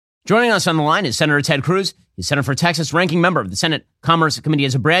Joining us on the line is Senator Ted Cruz. He's Senator for Texas, ranking member of the Senate Commerce Committee. He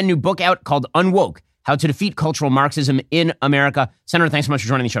has a brand new book out called Unwoke: How to Defeat Cultural Marxism in America. Senator, thanks so much for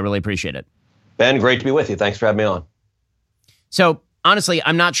joining the show. I really appreciate it. Ben, great to be with you. Thanks for having me on. So, honestly,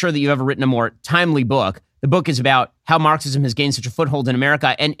 I'm not sure that you've ever written a more timely book. The book is about how Marxism has gained such a foothold in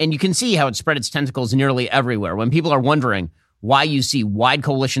America, and you can see how it's spread its tentacles nearly everywhere. When people are wondering why you see wide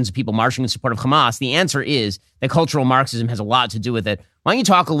coalitions of people marching in support of Hamas, the answer is that cultural Marxism has a lot to do with it. Why don't you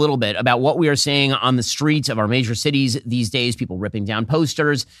talk a little bit about what we are seeing on the streets of our major cities these days, people ripping down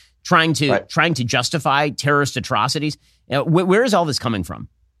posters, trying to justify terrorist atrocities? Where is all this coming from?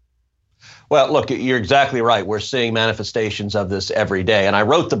 Well, look, you're exactly right. We're seeing manifestations of this every day. And I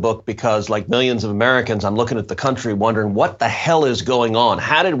wrote the book because, like millions of Americans, I'm looking at the country wondering what the hell is going on?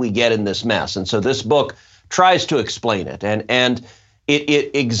 How did we get in this mess? And so this book tries to explain it. And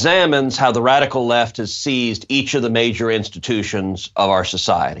it examines how the radical left has seized each of the major institutions of our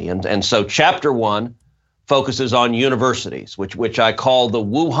society. And so chapter 1 focuses on universities, which I call the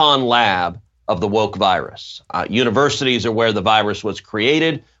Wuhan lab of the woke virus. Universities are where the virus was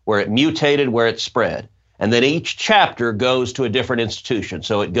created, where it mutated, where it spread. And then each chapter goes to a different institution.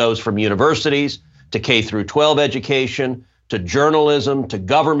 So it goes from universities to K through 12 education, to journalism, to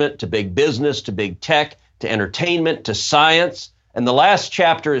government, to big business, to big tech, to entertainment, to science. And the last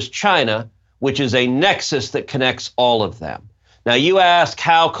chapter is China, which is a nexus that connects all of them. Now, you ask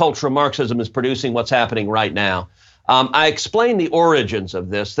how cultural Marxism is producing what's happening right now. I explained the origins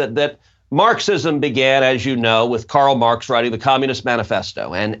of this, that Marxism began, as you know, with Karl Marx writing the Communist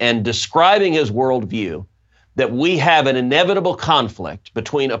Manifesto and describing his worldview that we have an inevitable conflict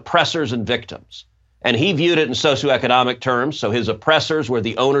between oppressors and victims. And he viewed it in socioeconomic terms. So his oppressors were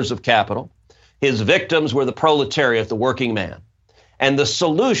the owners of capital. His victims were the proletariat, the working man. And the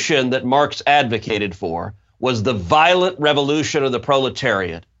solution that Marx advocated for was the violent revolution of the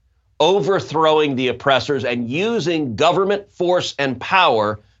proletariat, overthrowing the oppressors and using government force and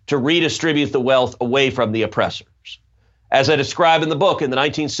power to redistribute the wealth away from the oppressors. As I describe in the book, in the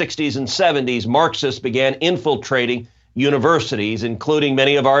 1960s and 70s, Marxists began infiltrating universities, including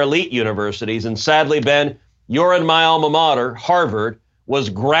many of our elite universities. And sadly, Ben, your and my alma mater, Harvard,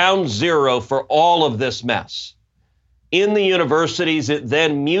 was ground zero for all of this mess. In the universities, it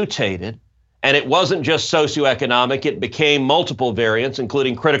then mutated, and it wasn't just socioeconomic. It became multiple variants,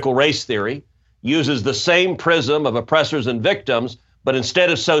 including critical race theory, uses the same prism of oppressors and victims, but instead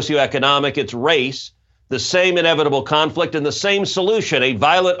of socioeconomic, it's race, the same inevitable conflict and the same solution, a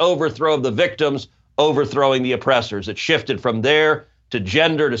violent overthrow of the victims, overthrowing the oppressors. It shifted from there to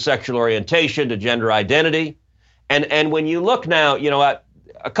gender, to sexual orientation, to gender identity. And when you look now,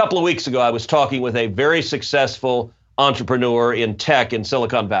 a couple of weeks ago, I was talking with a very successful entrepreneur in tech in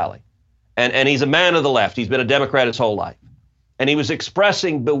Silicon Valley. And he's a man of the left. He's been a Democrat his whole life. And he was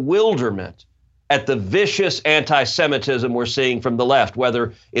expressing bewilderment at the vicious anti-Semitism we're seeing from the left,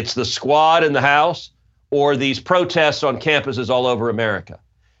 whether it's the squad in the House or these protests on campuses all over America.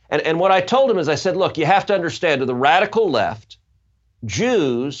 And what I told him is, I said, look, you have to understand, to the radical left,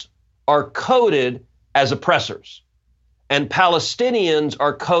 Jews are coded as oppressors, and Palestinians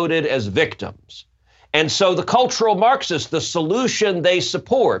are coded as victims. And so the cultural Marxists, the solution they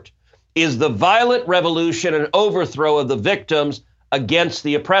support is the violent revolution and overthrow of the victims against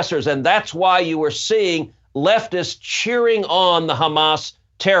the oppressors. And that's why you are seeing leftists cheering on the Hamas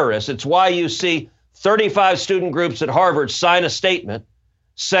terrorists. It's why you see 35 student groups at Harvard sign a statement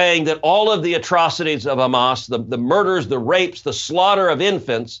saying that all of the atrocities of Hamas, the murders, the rapes, the slaughter of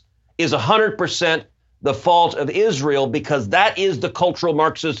infants, is 100% the fault of Israel, because that is the cultural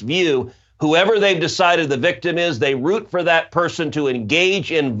Marxist view. Whoever they've decided the victim is, they root for that person to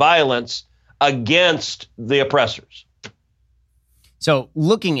engage in violence against the oppressors. So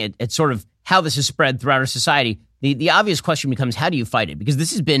looking at sort of how this is spread throughout our society, the obvious question becomes, how do you fight it? Because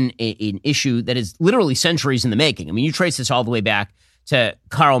this has been an issue that is literally centuries in the making. I mean, you trace this all the way back to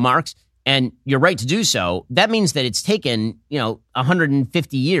Karl Marx, and you're right to do so. That means that it's taken,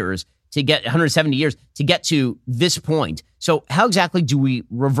 150 years to get 170 years to get to this point. So how exactly do we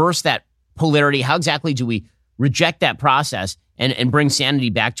reverse that polarity? How exactly do we reject that process and bring sanity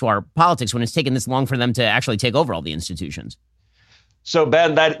back to our politics when it's taken this long for them to actually take over all the institutions? So,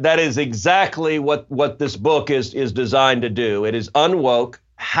 Ben, that is exactly what this book is designed to do. It is Unwoke: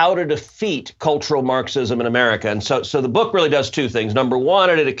 How to Defeat Cultural Marxism in America. And so the book really does two things. Number one,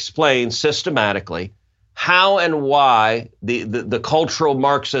 it explains systematically how and why the cultural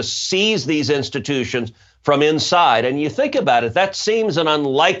Marxists seize these institutions from inside. And you think about it, that seems an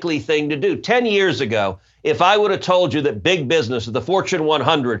unlikely thing to do. 10 years ago, if I would have told you that big business, the Fortune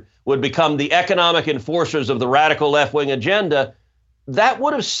 100, would become the economic enforcers of the radical left-wing agenda, that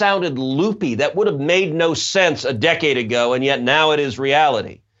would have sounded loopy. That would have made no sense a decade ago, and yet now it is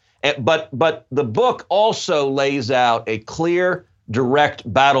reality. But the book also lays out a clear,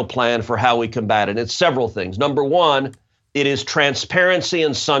 direct battle plan for how we combat it. It's several things. Number one, it is transparency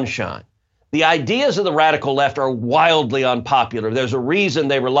and sunshine. The ideas of the radical left are wildly unpopular. There's a reason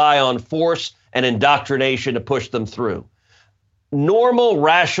they rely on force and indoctrination to push them through. Normal,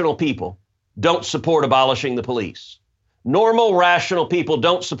 rational people don't support abolishing the police. Normal, rational people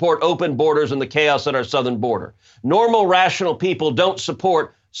don't support open borders and the chaos at our southern border. Normal, rational people don't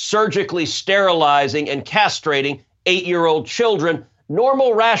support surgically sterilizing and castrating 8-year-old children.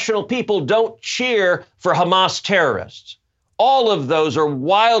 Normal, rational people don't cheer for Hamas terrorists. All of those are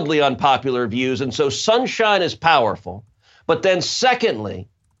wildly unpopular views, and so sunshine is powerful. But then secondly,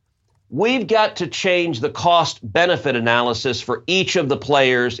 we've got to change the cost-benefit analysis for each of the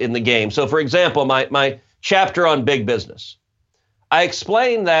players in the game. So, for example, my chapter on big business, I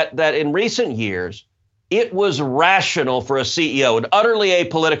explained that in recent years, it was rational for a CEO, an utterly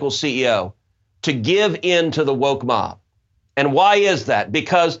apolitical CEO, to give in to the woke mob. And why is that?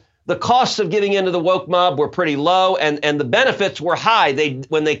 Because the costs of giving into the woke mob were pretty low, and the benefits were high.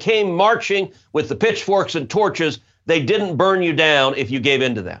 When they came marching with the pitchforks and torches, they didn't burn you down if you gave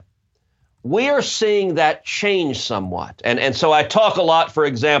into them. We are seeing that change somewhat. And so I talk a lot, for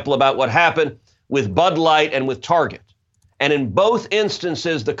example, about what happened with Bud Light and with Target. And in both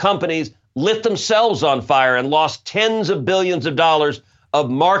instances, the companies lit themselves on fire and lost tens of billions of dollars of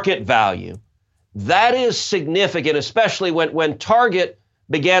market value. That is significant, especially when Target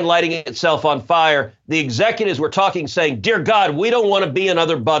began lighting itself on fire. The executives were talking, saying, "Dear God, we don't want to be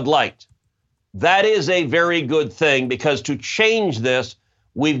another Bud Light." That is a very good thing, because to change this,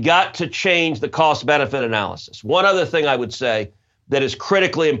 we've got to change the cost-benefit analysis. One other thing I would say that is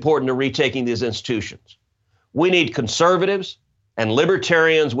critically important to retaking these institutions. We need conservatives and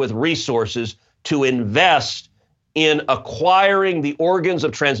libertarians with resources to invest in acquiring the organs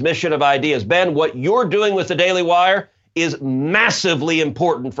of transmission of ideas. Ben, what you're doing with the Daily Wire is massively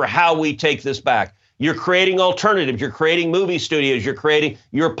important for how we take this back. You're creating alternatives. You're creating movie studios. Your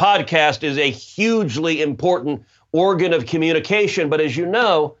podcast is a hugely important organ of communication. But as you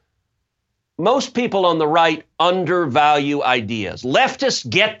know, most people on the right undervalue ideas. Leftists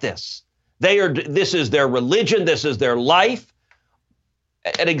get this. This is their religion. This is their life.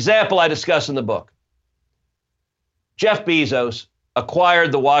 An example I discuss in the book. Jeff Bezos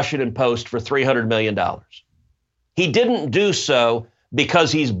acquired the Washington Post for $300 million. He didn't do so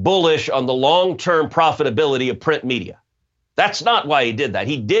because he's bullish on the long-term profitability of print media. That's not why he did that.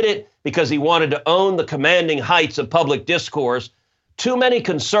 He did it because he wanted to own the commanding heights of public discourse. Too many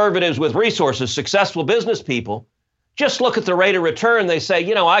conservatives with resources, successful business people, just look at the rate of return. They say,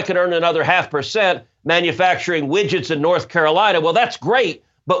 I could earn another 0.5% manufacturing widgets in North Carolina. Well, that's great,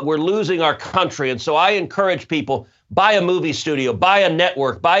 but we're losing our country. And so I encourage people, buy a movie studio, buy a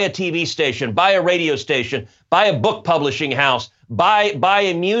network, buy a TV station, buy a radio station, buy a book publishing house, buy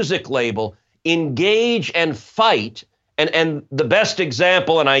a music label, engage and fight. And the best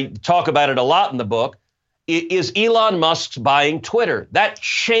example, and I talk about it a lot in the book, is Elon Musk's buying Twitter. That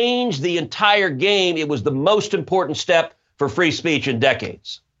changed the entire game. It was the most important step for free speech in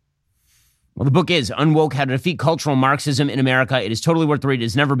decades. Well, the book is Unwoke: How to Defeat Cultural Marxism in America. It is totally worth the read. It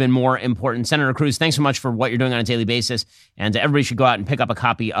has never been more important. Senator Cruz, thanks so much for what you're doing on a daily basis. And everybody should go out and pick up a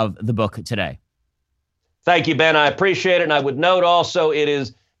copy of the book today. Thank you, Ben. I appreciate it. And I would note also it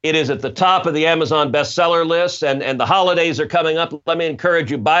is at the top of the Amazon bestseller list, and the holidays are coming up. Let me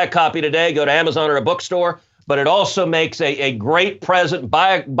encourage you, buy a copy today. Go to Amazon or a bookstore. But it also makes a great present.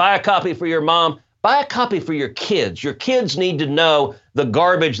 Buy a copy for your mom. Buy a copy for your kids. Your kids need to know the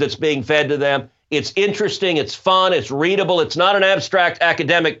garbage that's being fed to them. It's interesting. It's fun. It's readable. It's not an abstract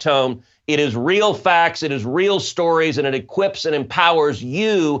academic tome. It is real facts. It is real stories, and it equips and empowers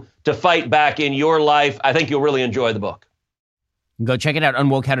you to fight back in your life. I think you'll really enjoy the book. Go check it out,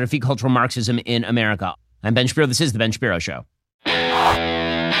 Unwoke: How to Defeat Cultural Marxism in America. I'm Ben Shapiro. This is The Ben Shapiro Show.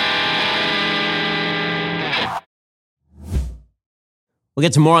 We'll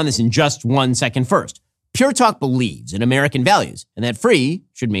get to more on this in just 1 second. First, Pure Talk believes in American values, and that free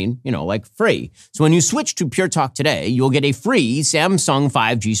should mean, like free. So when you switch to Pure Talk today, you'll get a free Samsung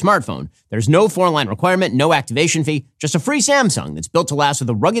 5G smartphone. There's no 4-line requirement, no activation fee, just a free Samsung that's built to last with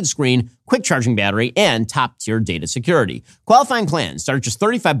a rugged screen, quick charging battery, and top-tier data security. Qualifying plans start at just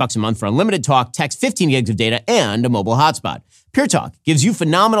 $35 a month for unlimited talk, text, 15 gigs of data, and a mobile hotspot. Pure Talk gives you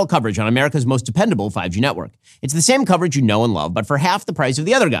phenomenal coverage on America's most dependable 5G network. It's the same coverage you know and love, but for half the price of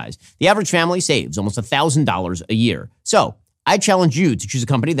the other guys. The average family saves almost $1,000 a year. So, I challenge you to choose a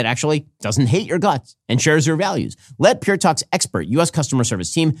company that actually doesn't hate your guts and shares your values. Let Pure Talk's expert U.S. customer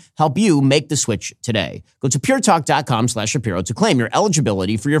service team help you make the switch today. Go to puretalk.com/Shapiro to claim your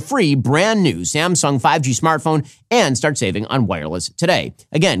eligibility for your free brand new Samsung 5G smartphone and start saving on wireless today.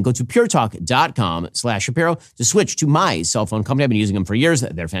 Again, go to puretalk.com/Shapiro to switch to my cell phone company. I've been using them for years.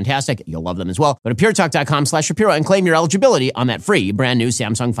 They're fantastic. You'll love them as well. Go to puretalk.com/Shapiro and claim your eligibility on that free brand new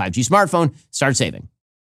Samsung 5G smartphone. Start saving.